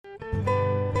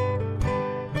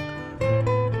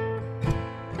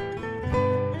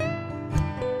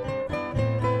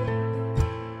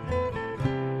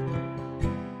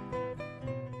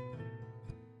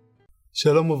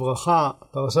שלום וברכה,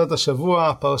 פרשת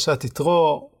השבוע, פרשת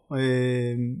יתרו,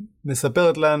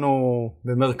 מספרת לנו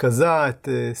במרכזה את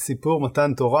סיפור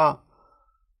מתן תורה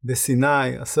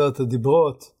בסיני, 10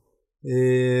 הדיברות,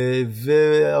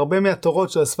 והרבה מהתורות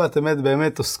של השפת אמת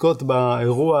באמת עוסקות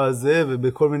באירוע הזה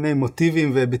ובכל מיני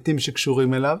מוטיבים והיבטים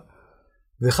שקשורים אליו.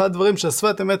 ואחד הדברים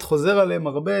שהשפת אמת חוזר עליהם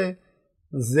הרבה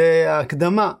זה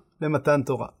ההקדמה למתן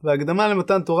תורה. וההקדמה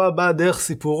למתן תורה באה דרך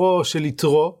סיפורו של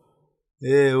יתרו,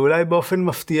 אולי באופן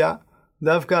מפתיע,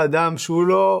 דווקא אדם שהוא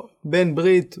לא בן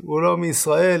ברית, הוא לא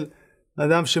מישראל,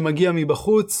 אדם שמגיע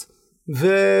מבחוץ,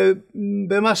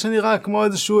 ובמה שנראה כמו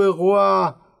איזשהו אירוע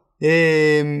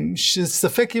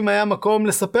שספק אם היה מקום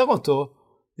לספר אותו,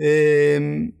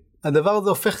 הדבר הזה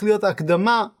הופך להיות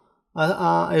ההקדמה,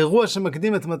 האירוע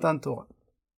שמקדים את מתן תורה.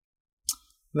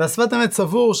 והשפת אמת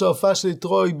סבור שההופעה של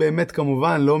יתרו היא באמת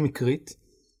כמובן לא מקרית,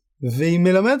 והיא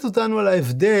מלמדת אותנו על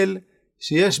ההבדל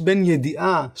שיש בין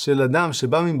ידיעה של אדם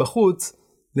שבא מבחוץ,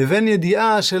 לבין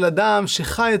ידיעה של אדם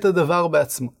שחי את הדבר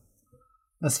בעצמו.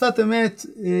 השפת אמת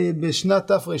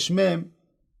בשנת תרמ"ם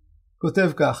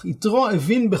כותב כך: יתרו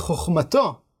הבין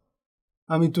בחוכמתו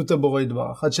אמיתות הבורא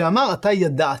יתברך, עד שאמר אתה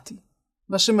ידעתי.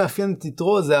 מה שמאפיין את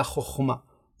יתרו זה החוכמה.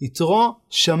 יתרו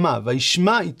שמע,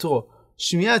 וישמע יתרו.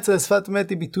 שמיעה אצל השפת אמת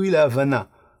היא ביטוי להבנה.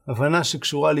 הבנה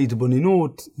שקשורה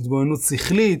להתבוננות, התבוננות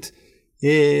שכלית,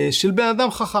 של בן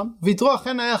אדם חכם, ויתרו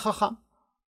אכן היה חכם.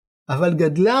 אבל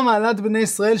גדלה מעלת בני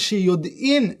ישראל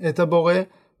שיודעים את הבורא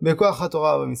בכוח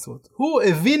התורה והמצוות. הוא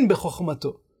הבין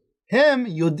בחוכמתו. הם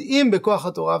יודעים בכוח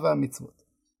התורה והמצוות.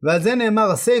 ועל זה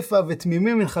נאמר הסיפא,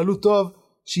 ותמימים ינחלו טוב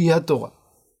שהיא התורה.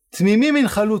 תמימים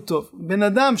ינחלו טוב. בן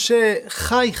אדם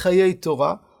שחי חיי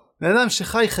תורה, בן אדם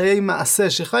שחי חיי מעשה,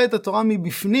 שחי את התורה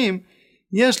מבפנים,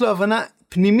 יש לו הבנה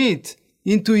פנימית,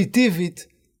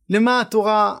 אינטואיטיבית, למה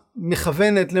התורה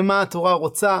מכוונת, למה התורה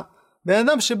רוצה. בן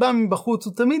אדם שבא מבחוץ,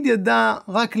 הוא תמיד ידע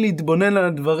רק להתבונן על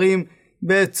הדברים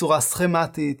בצורה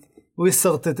סכמטית. הוא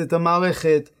יסרטט את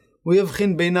המערכת, הוא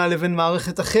יבחין בינה לבין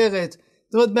מערכת אחרת.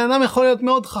 זאת אומרת, בן אדם יכול להיות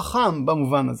מאוד חכם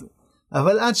במובן הזה.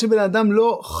 אבל עד שבן אדם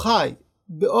לא חי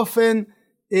באופן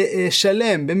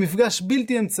שלם, במפגש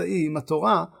בלתי אמצעי עם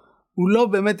התורה, הוא לא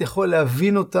באמת יכול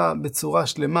להבין אותה בצורה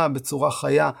שלמה, בצורה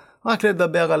חיה, רק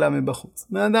לדבר עליה מבחוץ.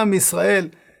 בן אדם מישראל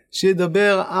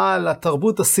שידבר על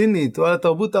התרבות הסינית או על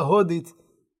התרבות ההודית,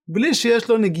 בלי שיש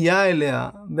לו נגיעה אליה,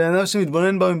 בן אדם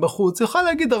שמתבונן בה מבחוץ, יוכל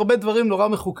להגיד הרבה דברים נורא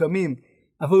מחוכמים,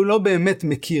 אבל הוא לא באמת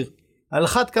מכיר. על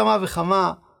אחת כמה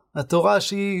וכמה, התורה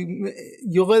שהיא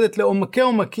יורדת לעומקי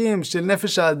עומקים של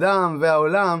נפש האדם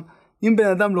והעולם, אם בן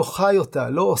אדם לא חי אותה,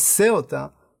 לא עושה אותה,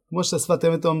 כמו שהשפת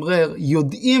אמת אומר,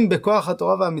 יודעים בכוח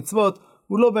התורה והמצוות,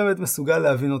 הוא לא באמת מסוגל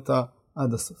להבין אותה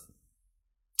עד הסוף.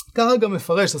 ככה גם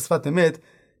מפרש השפת אמת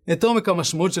את עומק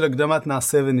המשמעות של הקדמת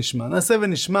נעשה ונשמע. נעשה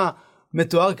ונשמע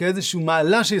מתואר כאיזשהו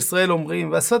מעלה שישראל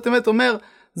אומרים, והשפת אמת אומר,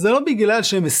 זה לא בגלל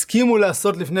שהם הסכימו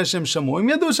לעשות לפני שהם שמעו, הם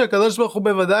ידעו שהקדוש ברוך הוא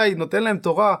בוודאי נותן להם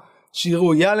תורה שהיא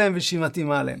ראויה להם ושהיא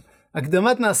מתאימה להם.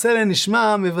 הקדמת נעשה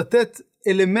לנשמע מבטאת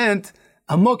אלמנט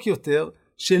עמוק יותר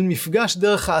של מפגש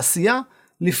דרך העשייה,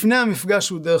 לפני המפגש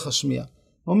הוא דרך השמיעה.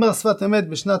 אומר השפת אמת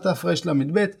בשנת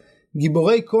תרל"ב,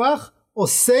 גיבורי כוח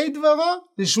עושי דברו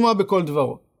לשמוע בכל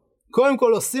דברו. קודם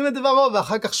כל עושים את דברו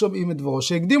ואחר כך שומעים את דברו,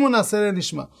 שהקדימו נעשה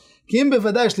לנשמע. כי אם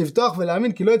בוודאי יש לפתוח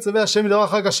ולהאמין כי לא יצווה השם מדבר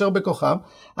אחר כאשר בכוחם,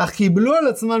 אך קיבלו על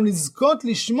עצמם לזכות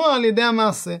לשמוע על ידי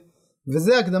המעשה.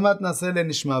 וזה הקדמת נעשה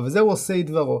לנשמע, וזהו עושי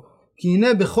דברו. כי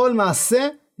הנה בכל מעשה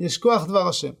יש כוח דבר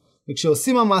השם.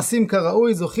 וכשעושים המעשים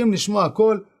כראוי זוכים לשמוע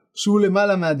הכל שהוא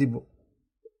למעלה מהדיבור.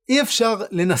 אי אפשר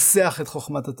לנסח את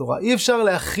חוכמת התורה, אי אפשר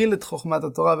להכיל את חוכמת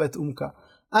התורה ואת עומקה.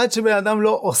 עד שבן אדם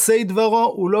לא עושה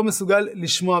דברו, הוא לא מסוגל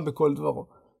לשמוע בכל דברו.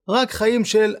 רק חיים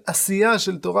של עשייה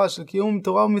של תורה, של קיום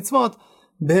תורה ומצוות,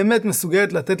 באמת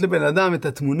מסוגלת לתת לבן אדם את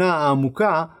התמונה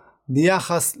העמוקה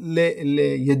ביחס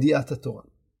לידיעת התורה.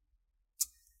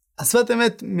 השפת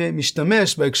אמת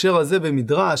משתמש בהקשר הזה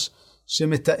במדרש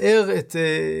שמתאר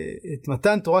את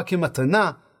מתן תורה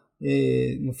כמתנה,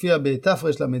 מופיע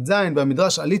בתרל"ז,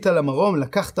 במדרש עלית למרום,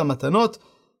 לקחת מתנות,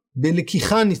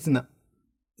 בלקיחה ניתנה.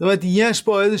 זאת אומרת, יש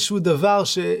פה איזשהו דבר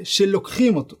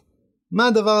שלוקחים אותו. מה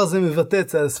הדבר הזה מבטא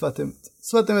אצל שפת אמת?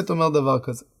 שפת אמת אומר דבר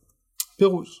כזה.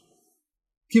 פירוש.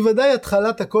 כי ודאי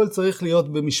התחלת הכל צריך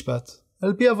להיות במשפט,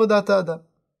 על פי עבודת האדם.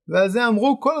 ועל זה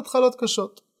אמרו כל התחלות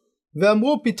קשות.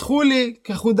 ואמרו פיתחו לי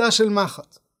כחודה של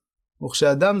מחט.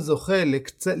 וכשאדם זוכה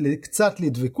לקצת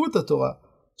לדבקות התורה,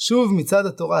 שוב מצד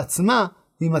התורה עצמה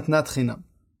היא מתנת חינם.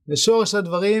 ושורש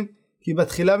הדברים, כי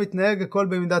בתחילה מתנהג הכל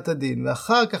במידת הדין,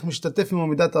 ואחר כך משתתף עם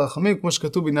מידת הרחמים, כמו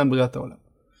שכתוב בעניין בריאת העולם.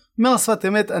 אומר שפת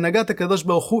אמת, הנהגת הקדוש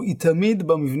ברוך הוא היא תמיד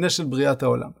במבנה של בריאת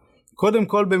העולם. קודם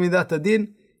כל במידת הדין,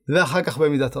 ואחר כך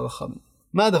במידת הרחמים.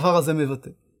 מה הדבר הזה מבטא?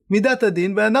 מידת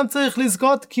הדין, בן אדם צריך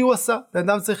לזכות כי הוא עשה, בן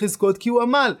אדם צריך לזכות כי הוא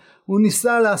עמל, הוא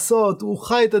ניסה לעשות, הוא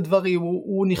חי את הדברים,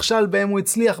 הוא נכשל בהם, הוא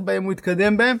הצליח בהם, הוא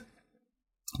התקדם בהם.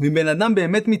 ואם בן אדם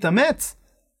באמת מתאמץ,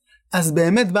 אז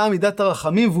באמת באה מידת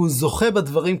הרחמים והוא זוכה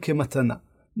בדברים כמתנה.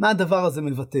 מה הדבר הזה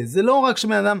מבטא? זה לא רק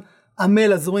שבן אדם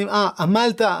עמל, אז אומרים,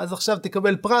 עמלת, אז עכשיו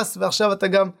תקבל פרס, ועכשיו אתה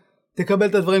גם תקבל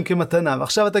את הדברים כמתנה,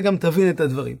 ועכשיו אתה גם תבין את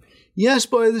הדברים. יש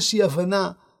פה איזושהי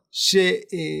הבנה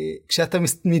שכשאתה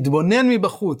מתבונן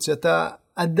מבחוץ, שאתה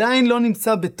עדיין לא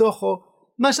נמצא בתוכו,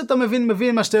 מה שאתה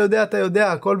מבין, מה שאתה יודע, אתה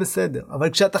יודע, הכל בסדר. אבל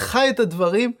כשאתה חי את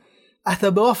הדברים,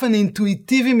 אתה באופן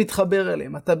אינטואיטיבי מתחבר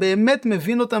אליהם. אתה באמת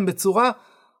מבין אותם בצורה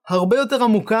הרבה יותר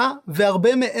עמוקה,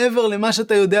 והרבה מעבר למה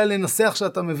שאתה יודע לנסח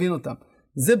שאתה מבין אותם.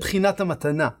 זה בחינת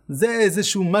המתנה. זה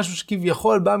איזשהו משהו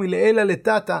שכביכול בא מלעילה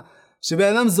לטאטה,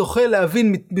 שבן אדם זוכה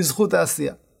להבין בזכות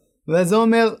העשייה. וזה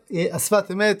אומר,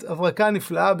 השפת אמת, הברקה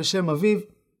נפלאה בשם אביו,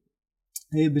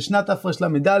 בשנת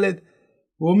תרל"ד,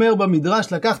 הוא אומר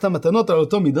במדרש, לקח את המתנות על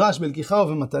אותו מדרש בלקיחה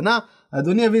ובמתנה,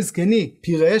 אדוני אבי זקני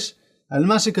פירש על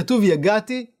מה שכתוב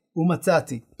יגעתי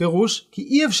ומצאתי. פירוש, כי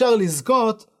אי אפשר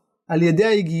לזכות על ידי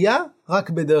היגיעה רק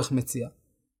בדרך מציאה.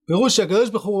 פירוש שהקדוש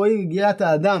ברוך הוא רואה יגיעת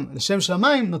האדם לשם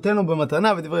שמיים, נותן לו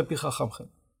במתנה ודברי פי חכמכם.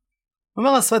 אומר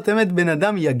השפת אמת, בן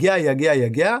אדם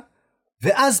יגיע,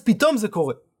 ואז פתאום זה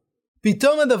קורה.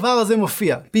 פתאום הדבר הזה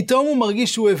מופיע, פתאום הוא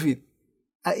מרגיש שהוא הבין.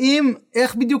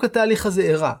 איך בדיוק התהליך הזה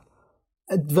אירע?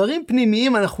 דברים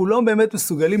פנימיים אנחנו לא באמת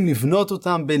מסוגלים לבנות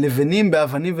אותם בלבנים,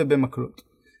 באבנים ובמקלות.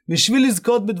 בשביל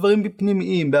לזכות בדברים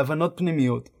פנימיים, בהבנות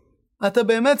פנימיות, אתה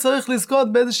באמת צריך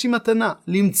לזכות באיזושהי מתנה,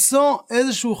 למצוא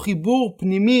איזשהו חיבור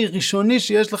פנימי ראשוני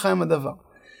שיש לך עם הדבר.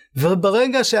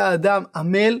 וברגע שהאדם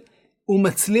עמל, הוא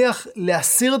מצליח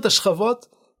להסיר את השכבות,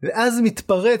 ואז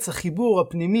מתפרץ החיבור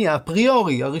הפנימי,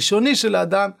 הפריורי, הראשוני של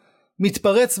האדם,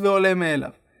 מתפרץ ועולה מאליו.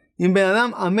 אם בן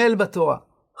אדם עמל בתורה,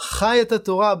 חי את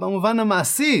התורה במובן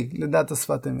המעשי, לדעת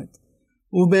השפת אמת,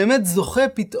 הוא באמת זוכה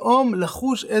פתאום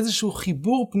לחוש איזשהו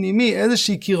חיבור פנימי,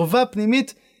 איזושהי קרבה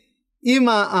פנימית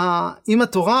עם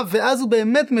התורה, ואז הוא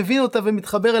באמת מבין אותה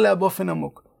ומתחבר אליה באופן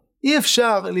עמוק. אי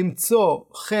אפשר למצוא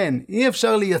חן, אי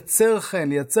אפשר לייצר חן,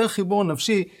 לייצר חיבור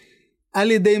נפשי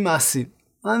על ידי מעשים.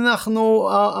 אנחנו,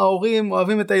 ההורים,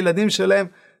 אוהבים את הילדים שלהם,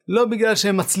 לא בגלל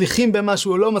שהם מצליחים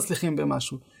במשהו או לא מצליחים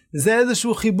במשהו. זה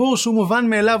איזשהו חיבור שהוא מובן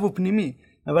מאליו ופנימי.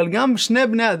 אבל גם שני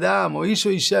בני אדם, או איש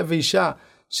או אישה ואישה,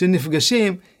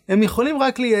 שנפגשים, הם יכולים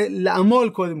רק לעמול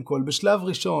קודם כל, בשלב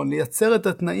ראשון, לייצר את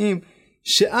התנאים,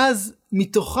 שאז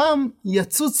מתוכם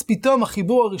יצוץ פתאום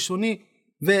החיבור הראשוני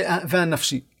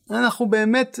והנפשי. אנחנו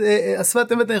באמת,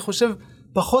 השפת אמת אני חושב,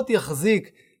 פחות יחזיק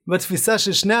בתפיסה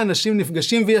של שני אנשים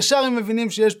נפגשים, וישר הם מבינים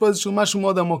שיש פה איזשהו משהו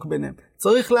מאוד עמוק ביניהם.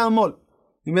 צריך לעמול.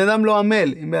 אם אדם לא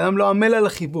עמל, אם אדם לא עמל על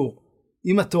החיבור,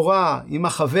 עם התורה, עם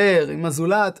החבר, עם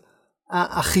הזולת,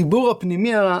 החיבור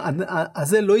הפנימי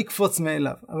הזה לא יקפוץ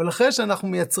מאליו. אבל אחרי שאנחנו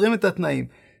מייצרים את התנאים,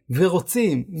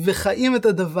 ורוצים, וחיים את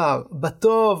הדבר,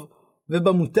 בטוב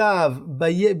ובמוטב,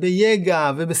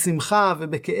 ביגע ובשמחה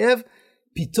ובכאב,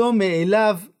 פתאום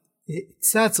מאליו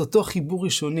צץ אותו חיבור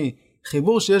ראשוני,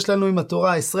 חיבור שיש לנו עם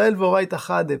התורה, ישראל ואורייתא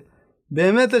חד הם.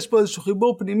 באמת יש פה איזשהו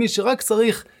חיבור פנימי שרק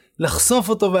צריך לחשוף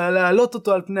אותו ולהעלות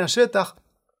אותו על פני השטח,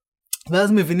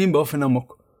 ואז מבינים באופן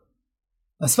עמוק.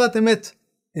 השפת אמת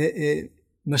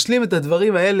משלים את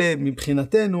הדברים האלה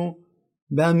מבחינתנו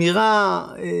באמירה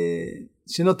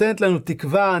שנותנת לנו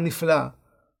תקווה נפלאה.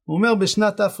 הוא אומר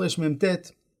בשנת תרמ"ט,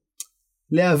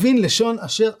 להבין לשון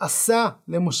אשר עשה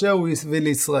למשה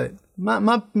ולישראל.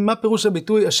 מה פירוש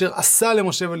הביטוי אשר עשה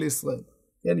למשה ולישראל?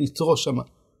 יתרו שמה.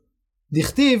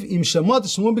 דכתיב, אם שמוע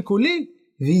תשמעו בקולי,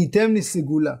 והייתם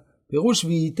מסוגלה. פירוש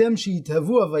והייתם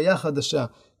שיתהוו הוויה חדשה.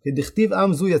 כדכתיב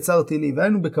עם זו יצרתי לי.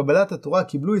 והיינו בקבלת התורה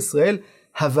קיבלו ישראל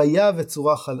הוויה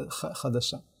וצורה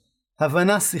חדשה.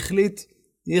 הבנה שכלית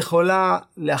היא יכולה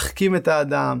להחכים את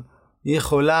האדם, היא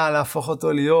יכולה להפוך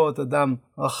אותו להיות אדם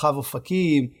רחב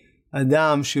אופקים,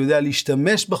 אדם שיודע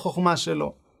להשתמש בחוכמה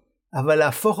שלו, אבל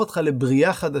להפוך אותך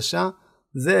לבריאה חדשה,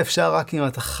 זה אפשר רק אם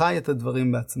אתה חי את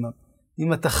הדברים בעצמם.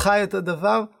 אם אתה חי את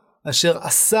הדבר אשר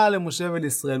עשה למשה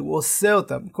ולישראל, הוא עושה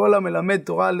אותם. כל המלמד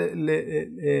תורה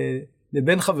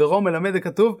לבן חברו מלמד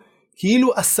הכתוב,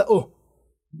 כאילו עשאו.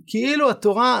 כאילו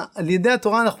התורה, על ידי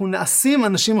התורה אנחנו נעשים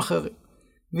אנשים אחרים.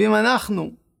 ואם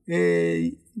אנחנו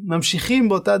ממשיכים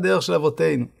באותה דרך של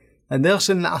אבותינו, הדרך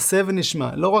של נעשה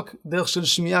ונשמע, לא רק דרך של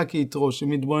שמיעה כיתרו,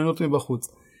 שמתבוננות מבחוץ,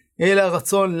 אלא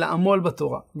הרצון לעמול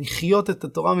בתורה, לחיות את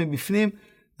התורה מבפנים,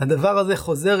 הדבר הזה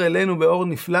חוזר אלינו באור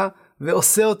נפלא,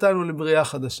 ועושה אותנו לבריאה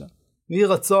חדשה. ויהי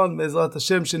רצון בעזרת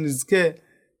השם שנזכה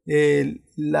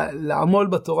לעמול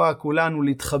בתורה כולנו,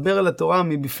 להתחבר אל התורה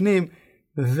מבפנים,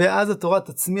 ואז התורה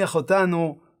תצמיח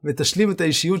אותנו ותשלים את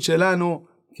האישיות שלנו,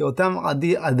 כאותם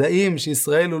עדיים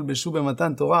שישראל הולבשו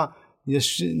במתן תורה,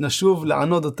 נשוב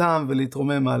לענוד אותם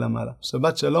ולהתרומם מעלה מעלה.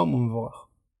 שבת שלום ומבורך.